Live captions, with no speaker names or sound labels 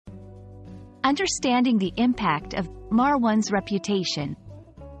Understanding the impact of mar one's reputation.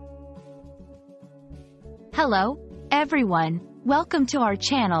 Hello, everyone. Welcome to our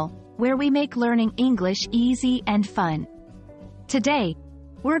channel, where we make learning English easy and fun. Today,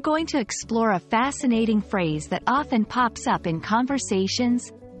 we're going to explore a fascinating phrase that often pops up in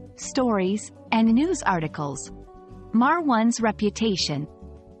conversations, stories, and news articles. Mar one's reputation.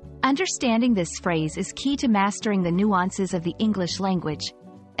 Understanding this phrase is key to mastering the nuances of the English language,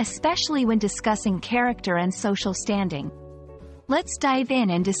 especially when discussing character and social standing. Let's dive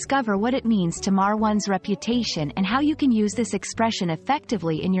in and discover what it means to mar one's reputation and how you can use this expression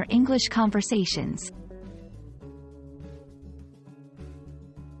effectively in your English conversations.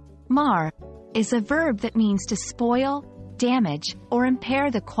 Mar is a verb that means to spoil, damage, or impair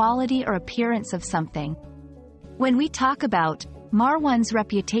the quality or appearance of something. When we talk about mar one's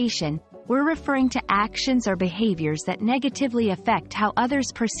reputation, we're referring to actions or behaviors that negatively affect how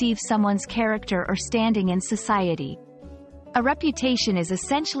others perceive someone's character or standing in society. A reputation is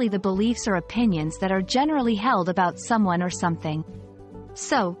essentially the beliefs or opinions that are generally held about someone or something.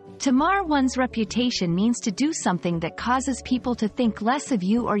 So, to mar one's reputation means to do something that causes people to think less of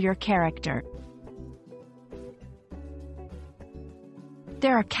you or your character.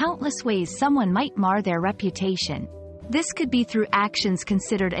 There are countless ways someone might mar their reputation. This could be through actions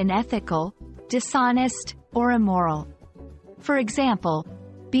considered unethical, dishonest, or immoral. For example,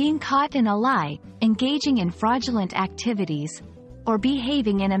 being caught in a lie, engaging in fraudulent activities, or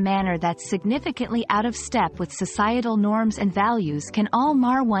behaving in a manner that's significantly out of step with societal norms and values can all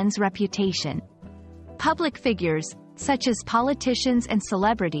mar one's reputation. Public figures, such as politicians and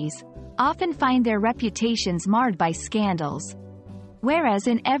celebrities, often find their reputations marred by scandals. Whereas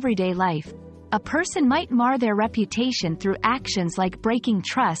in everyday life, a person might mar their reputation through actions like breaking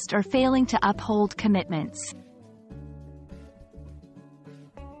trust or failing to uphold commitments.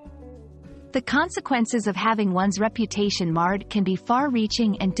 The consequences of having one's reputation marred can be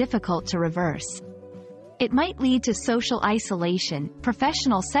far-reaching and difficult to reverse. It might lead to social isolation,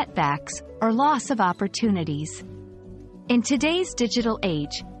 professional setbacks, or loss of opportunities. In today's digital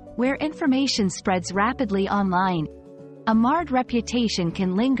age, where information spreads rapidly online, a marred reputation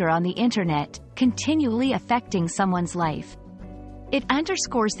can linger on the internet, continually affecting someone's life. It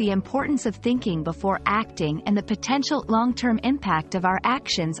underscores the importance of thinking before acting and the potential long-term impact of our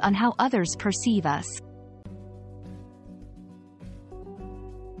actions on how others perceive us.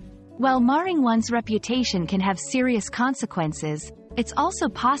 While marring one's reputation can have serious consequences, it's also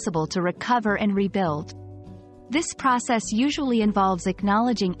possible to recover and rebuild. This process usually involves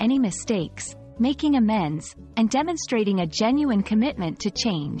acknowledging any mistakes, making amends, and demonstrating a genuine commitment to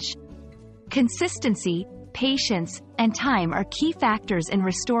change. Consistency, patience, and time are key factors in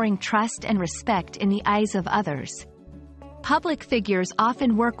restoring trust and respect in the eyes of others. Public figures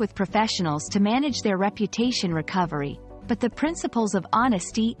often work with professionals to manage their reputation recovery, but the principles of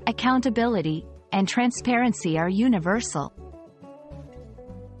honesty, accountability, and transparency are universal.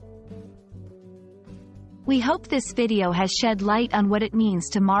 We hope this video has shed light on what it means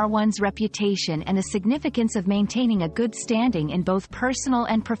to mar one's reputation and the significance of maintaining a good standing in both personal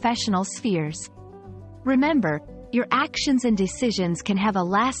and professional spheres. Remember, your actions and decisions can have a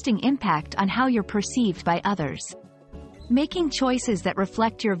lasting impact on how you're perceived by others. Making choices that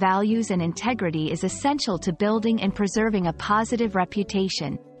reflect your values and integrity is essential to building and preserving a positive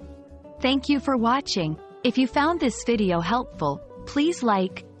reputation. Thank you for watching. If you found this video helpful, please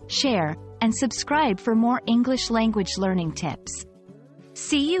like, share, and subscribe for more English language learning tips.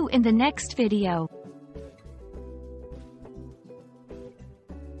 See you in the next video.